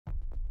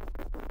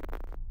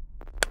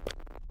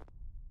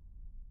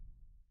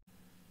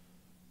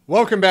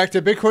Welcome back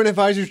to Bitcoin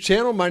Advisors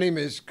channel. My name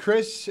is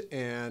Chris,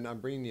 and I'm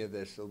bringing you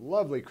this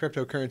lovely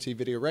cryptocurrency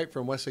video right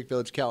from Westlake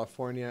Village,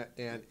 California.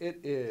 And it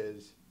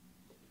is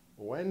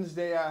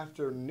Wednesday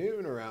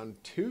afternoon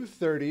around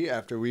 2:30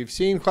 after we've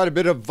seen quite a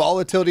bit of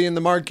volatility in the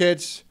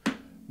markets.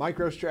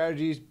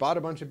 MicroStrategies bought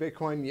a bunch of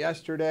Bitcoin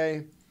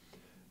yesterday.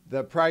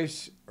 The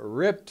price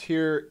ripped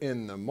here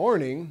in the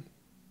morning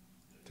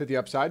to the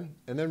upside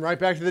and then right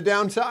back to the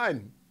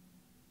downside.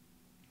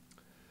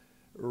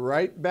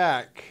 Right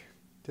back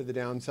to the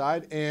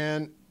downside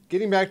and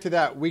getting back to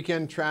that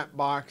weekend trap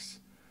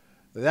box.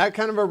 That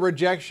kind of a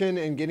rejection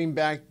and getting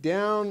back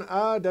down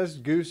does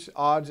goose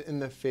odds in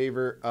the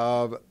favor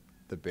of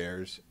the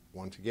bears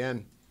once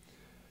again.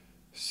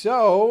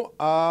 So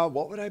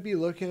what would I be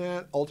looking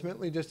at?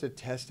 Ultimately just a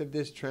test of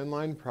this trend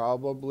line,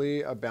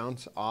 probably a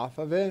bounce off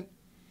of it.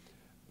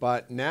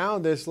 But now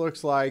this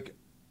looks like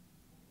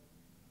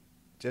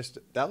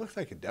that looks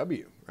like a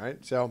W,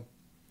 right? So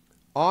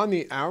on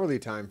the hourly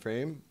time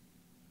frame,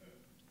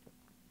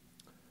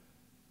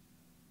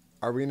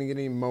 are we going to get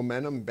any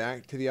momentum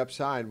back to the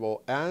upside?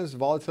 Well, as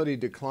volatility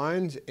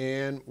declines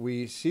and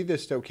we see the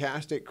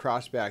stochastic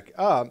cross back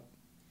up,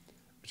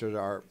 which is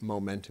our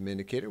momentum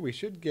indicator, we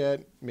should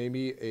get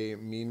maybe a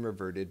mean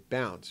reverted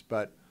bounce.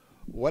 But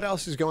what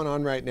else is going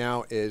on right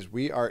now is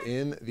we are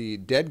in the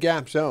dead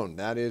gap zone.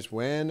 That is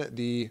when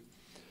the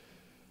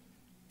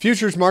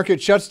futures market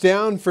shuts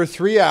down for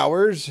 3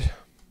 hours.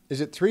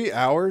 Is it 3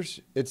 hours?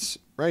 It's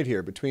right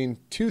here between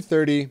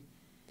 2:30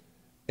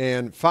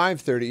 and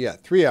 5:30. Yeah,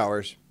 3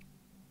 hours.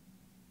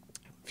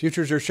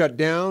 Futures are shut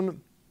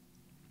down.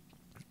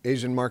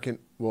 Asian market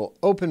will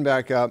open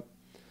back up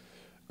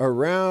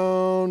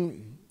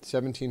around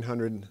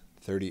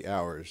 1730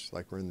 hours,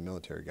 like we're in the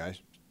military,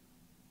 guys.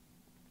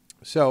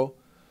 So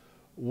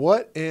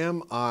what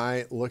am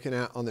I looking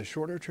at on the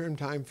shorter term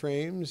time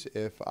frames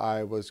if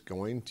I was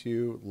going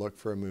to look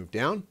for a move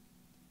down?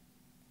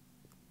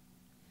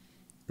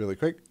 Really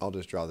quick, I'll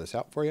just draw this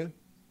out for you.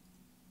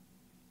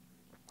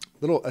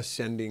 Little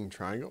ascending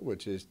triangle,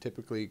 which is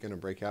typically going to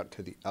break out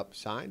to the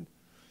upside.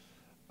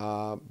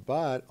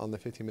 But on the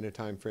 15-minute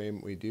time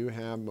frame, we do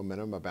have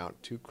momentum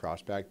about to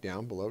cross back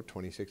down below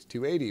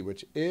 26,280,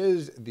 which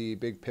is the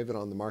big pivot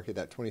on the market,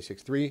 that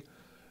 26.3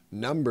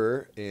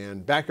 number.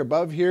 And back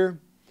above here,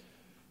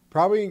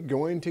 probably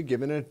going to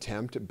give an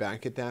attempt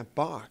back at that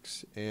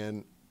box.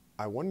 And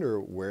I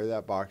wonder where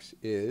that box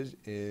is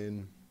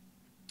in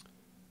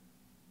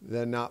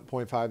the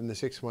 0.5 and the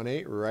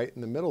 618, right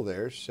in the middle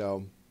there.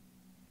 So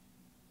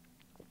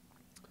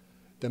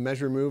the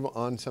measure move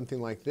on something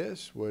like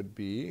this would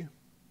be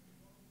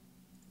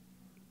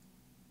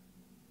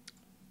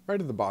right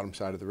at the bottom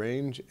side of the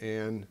range.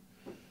 And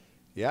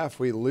yeah, if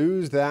we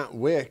lose that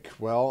wick,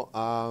 well,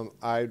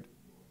 I'd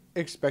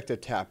expect a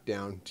tap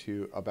down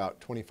to about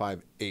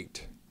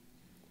 25.8.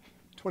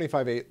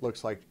 25.8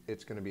 looks like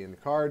it's going to be in the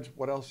cards.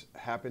 What else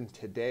happened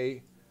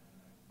today?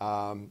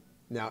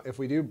 Now, if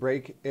we do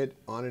break it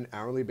on an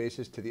hourly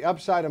basis to the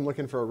upside, I'm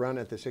looking for a run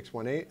at the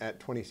 618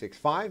 at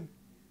 26.5.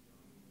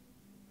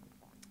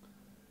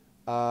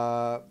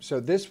 So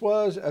this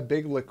was a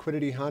big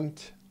liquidity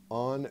hunt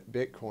on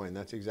Bitcoin.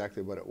 That's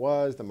exactly what it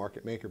was. The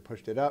market maker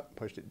pushed it up,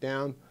 pushed it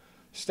down,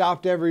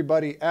 stopped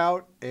everybody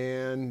out,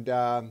 and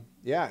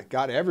yeah,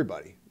 got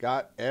everybody.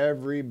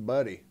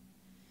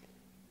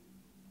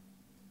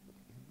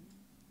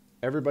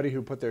 Everybody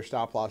who put their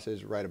stop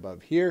losses right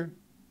above here,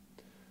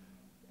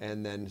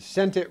 and then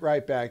sent it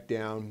right back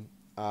down.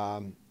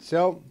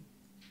 So,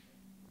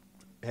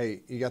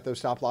 hey, you got those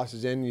stop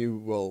losses in, you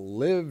will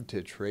live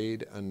to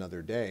trade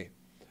another day.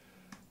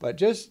 But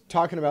just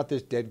talking about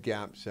this dead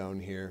gap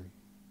zone here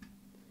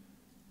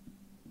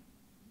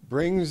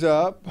brings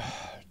up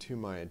to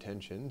my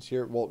attentions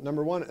here. Well,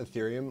 number one,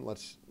 Ethereum.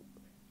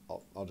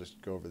 I'll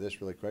just go over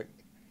this really quick.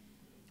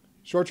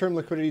 Short-term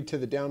liquidity to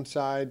the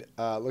downside.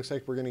 Looks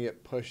like we're going to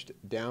get pushed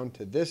down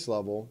to this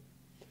level.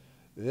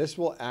 This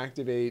will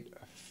activate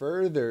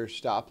further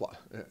stop loss.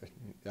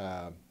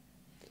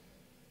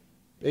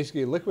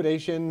 Basically,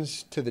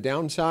 liquidations to the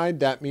downside.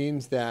 That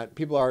means that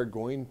people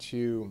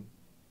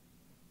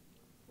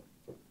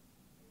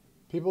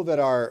that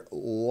are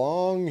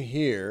long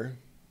here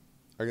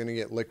are going to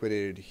get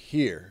liquidated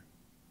here,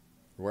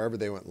 wherever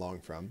they went long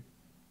from.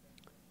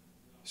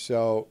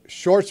 So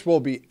shorts will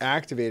be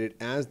activated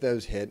as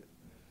those hit,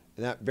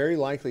 and that very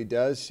likely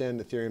does send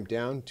Ethereum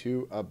down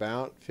to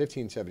about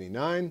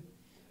 1579,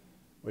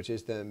 which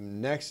is the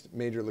next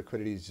major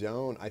liquidity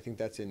zone. I think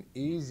that's an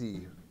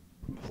easy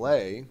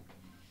play.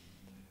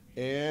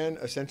 And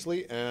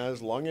essentially,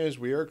 as long as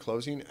we are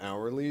closing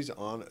hourlies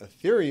on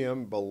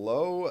Ethereum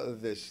below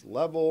this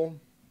level,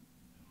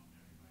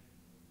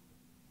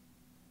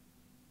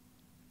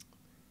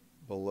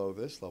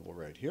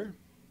 right here,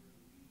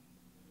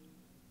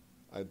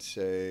 I'd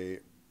say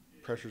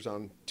pressure's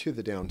on to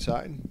the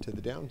downside,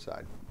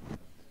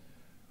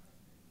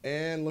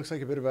 And looks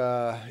like a bit of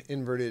a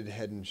inverted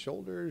head and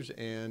shoulders.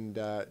 And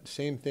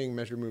same thing,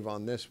 measure move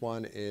on this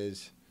one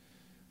is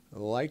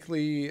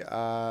likely,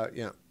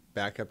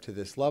 back up to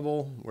this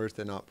level. Where's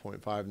the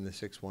 0.5 and the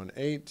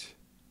 618?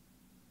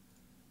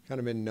 kind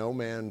of in no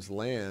man's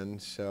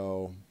land.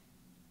 So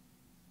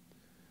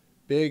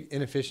big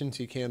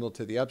inefficiency candle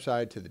to the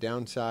upside, to the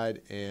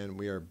downside, and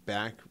we are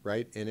back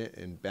right in it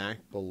and back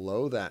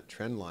below that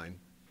trend line,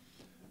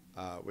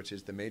 which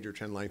is the major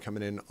trend line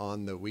coming in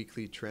on the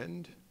weekly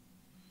trend,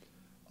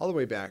 all the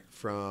way back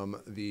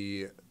from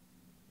the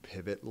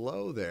pivot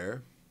low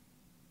there.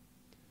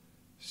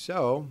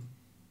 So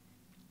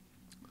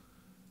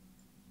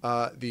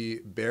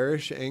the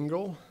bearish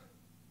angle,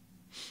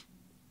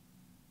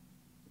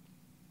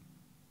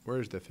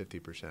 where's the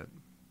 50%?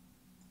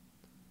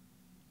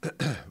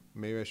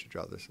 Maybe I should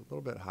draw this a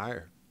little bit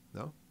higher.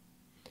 No?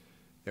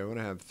 Yeah, we want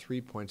to have 3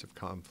 points of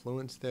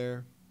confluence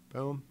there.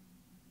 Boom.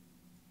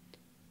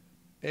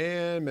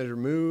 And measure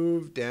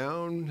move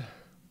down.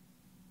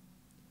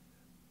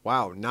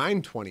 Wow,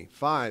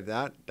 925.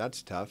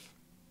 That's tough.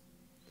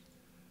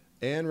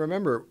 And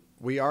remember,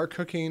 we are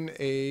cooking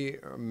a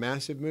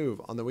massive move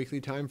on the weekly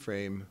time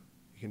frame.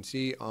 You can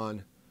see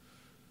on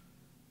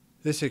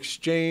this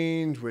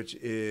exchange, which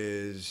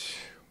is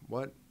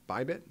what?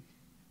 BitGet?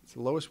 It's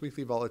the lowest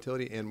weekly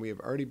volatility, and we have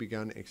already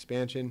begun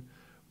expansion.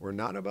 We're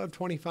not above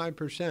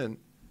 25%,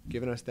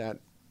 giving us that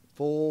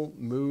full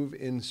move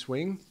in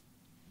swing.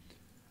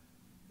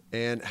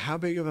 And how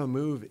big of a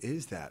move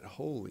is that?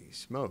 Holy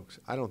smokes.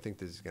 I don't think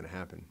this is going to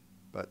happen.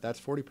 But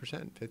that's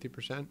 40%,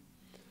 50%.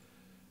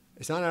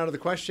 It's not out of the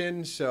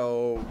question,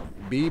 so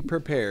be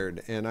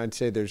prepared. And I'd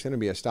say there's going to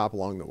be a stop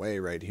along the way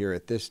right here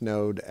at this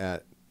node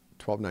at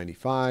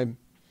 1295.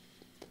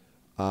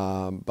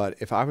 But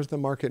if I was the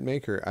market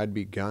maker, I'd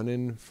be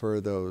gunning for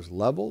those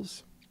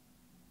levels.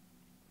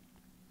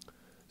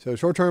 So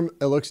short term,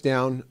 it looks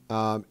down,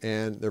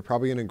 and they're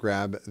probably going to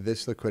grab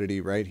this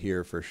liquidity right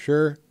here for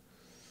sure.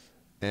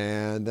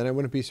 And then I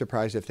wouldn't be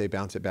surprised if they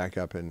bounce it back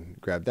up and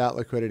grab that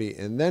liquidity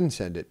and then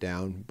send it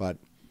down. But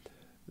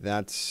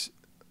that's,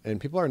 and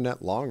people are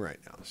net long right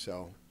now.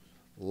 So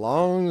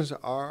longs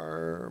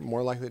are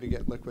more likely to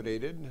get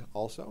liquidated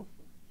also.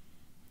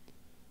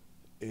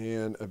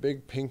 And a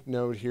big pink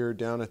node here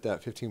down at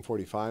that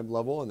 1545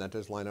 level. And that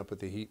does line up with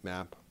the heat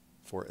map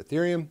for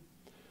Ethereum.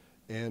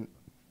 And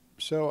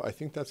so I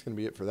think that's going to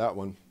be it for that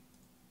one.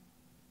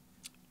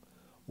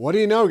 What do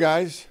you know,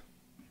 guys?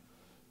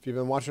 If you've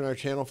been watching our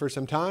channel for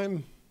some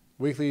time,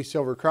 weekly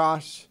silver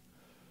cross,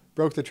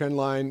 broke the trend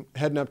line,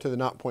 heading up to the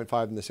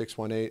 0.5 and the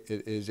 618.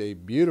 It is a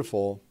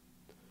beautiful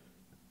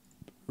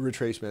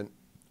retracement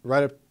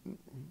right up.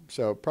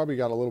 So probably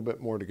got a little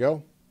bit more to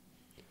go.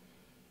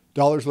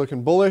 Dollar's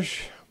looking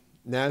bullish.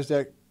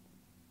 NASDAQ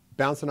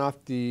bouncing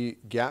off the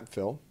gap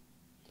fill.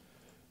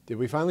 Did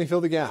we finally fill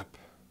the gap?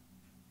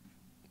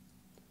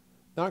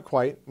 Not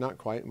quite, not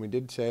quite. And we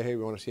did say, hey,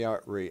 we want to see how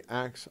it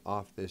reacts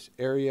off this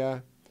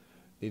area.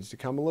 Needs to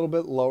come a little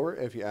bit lower,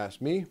 if you ask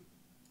me.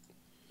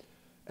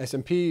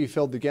 S&P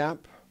filled the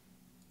gap.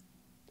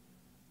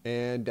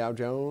 And Dow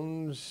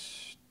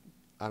Jones,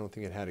 I don't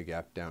think it had a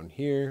gap down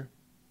here.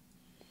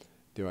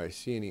 Do I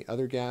see any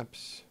other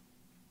gaps?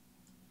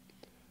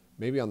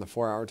 Maybe on the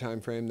 4-hour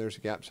time frame, there's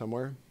a gap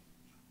somewhere.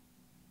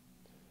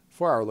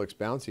 4-hour looks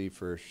bouncy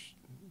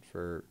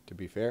to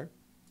be fair.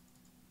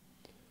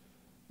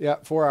 Yeah,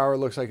 4-hour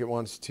looks like it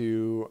wants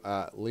to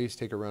at least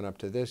take a run up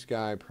to this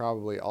guy,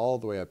 probably all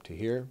the way up to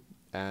here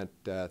at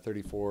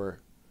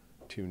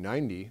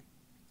 34,290.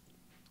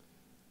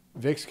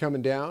 VIX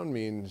coming down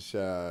means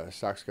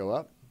stocks go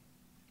up.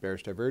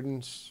 Bearish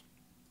divergence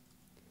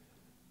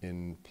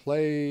in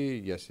play,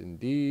 yes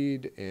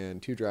indeed.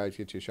 And 2 drives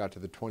gets you a shot to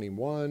the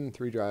 21.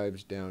 3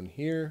 drives down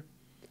here.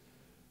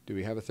 Do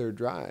we have a 3rd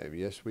drive?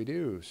 Yes, we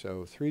do.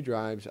 So 3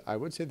 drives. I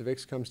would say the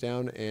VIX comes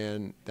down,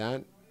 and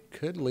that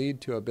could lead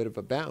to a bit of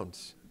a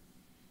bounce.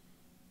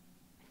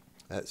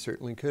 That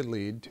certainly could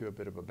lead to a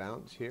bit of a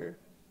bounce here.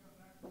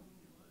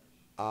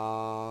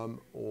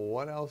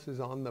 What else is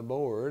on the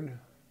board?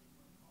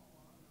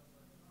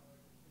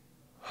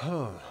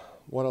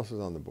 What else is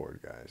on the board,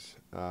 guys?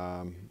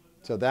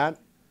 So that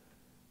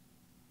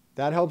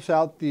helps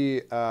out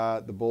the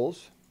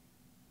bulls.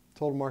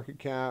 Total market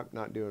cap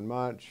not doing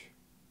much.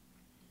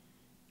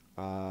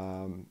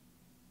 Bitcoin,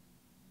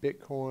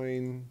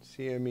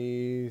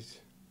 CMEs.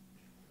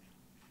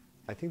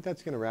 I think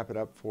that's going to wrap it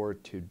up for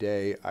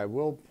today. I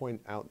will point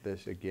out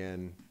this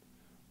again,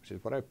 which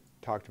is what I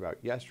talked about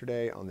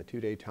yesterday on the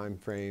 2-day time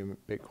frame.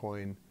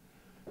 Bitcoin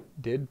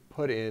did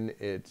put in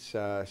its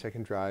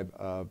second drive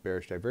of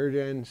bearish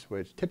divergence,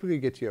 which typically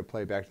gets you a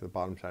play back to the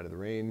bottom side of the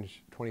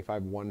range.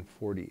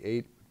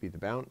 25,148 would be the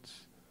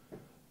bounce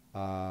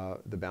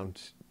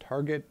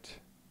target.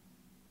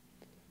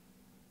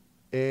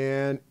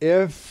 And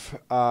if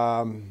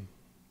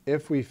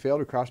we fail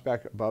to cross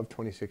back above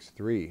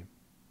 26.3,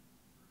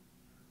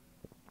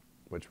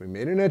 which we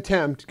made an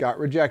attempt, got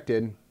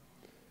rejected.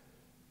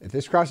 If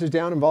this crosses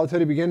down and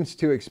volatility begins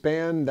to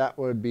expand, that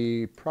would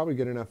be probably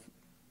good enough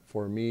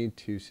for me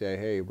to say,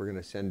 hey, we're going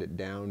to send it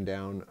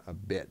down a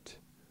bit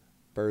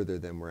further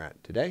than we're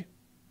at today.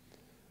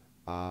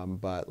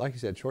 But like I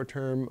said,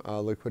 short-term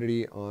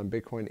liquidity on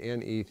Bitcoin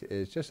and ETH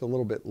is just a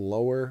little bit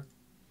lower.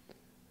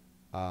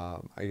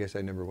 I guess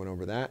I never went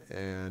over that.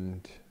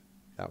 And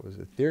That was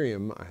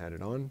Ethereum I had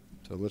it on.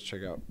 So let's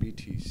check out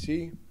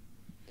BTC.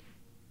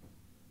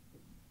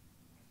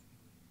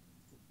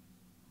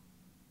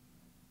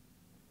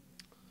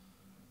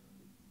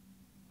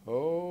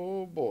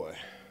 Oh boy.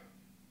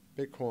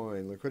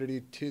 Bitcoin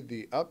liquidity to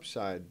the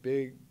upside.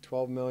 Big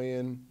 12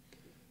 million,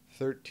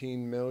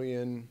 13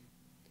 million.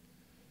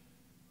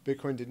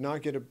 Bitcoin did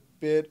not get a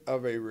bit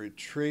of a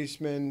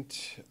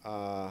retracement.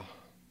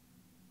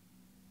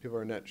 People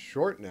are net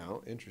short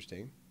now.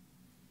 Interesting.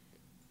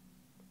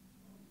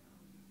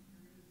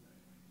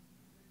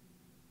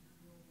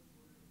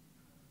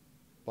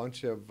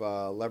 Bunch of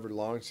levered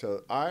longs.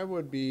 So I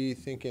would be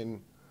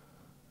thinking,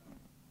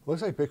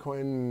 looks like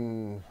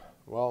Bitcoin,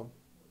 well,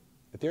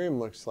 Ethereum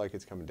looks like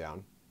it's coming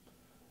down.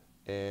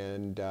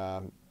 And,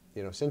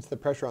 you know, since the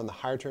pressure on the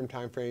higher term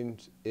time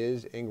frames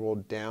is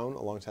angled down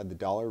alongside the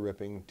dollar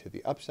ripping to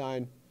the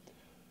upside,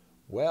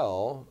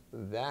 well,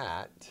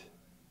 that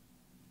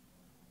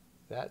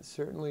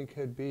certainly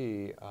could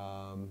be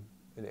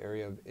an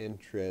area of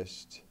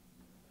interest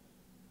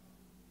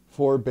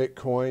for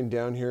Bitcoin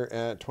down here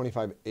at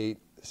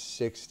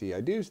 25,860.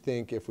 I do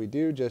think if we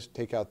do just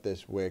take out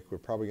this wick, we're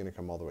probably going to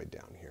come all the way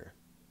down here.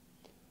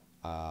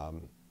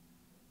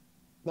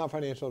 Not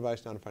financial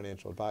advice, not a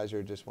financial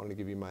advisor. Just wanted to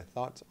give you my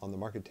thoughts on the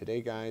market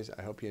today, guys.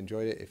 I hope you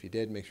enjoyed it. If you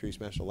did, make sure you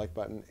smash the like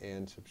button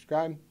and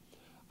subscribe.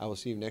 I will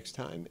see you next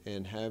time,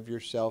 and have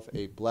yourself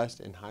a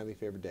blessed and highly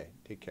favored day.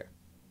 Take care.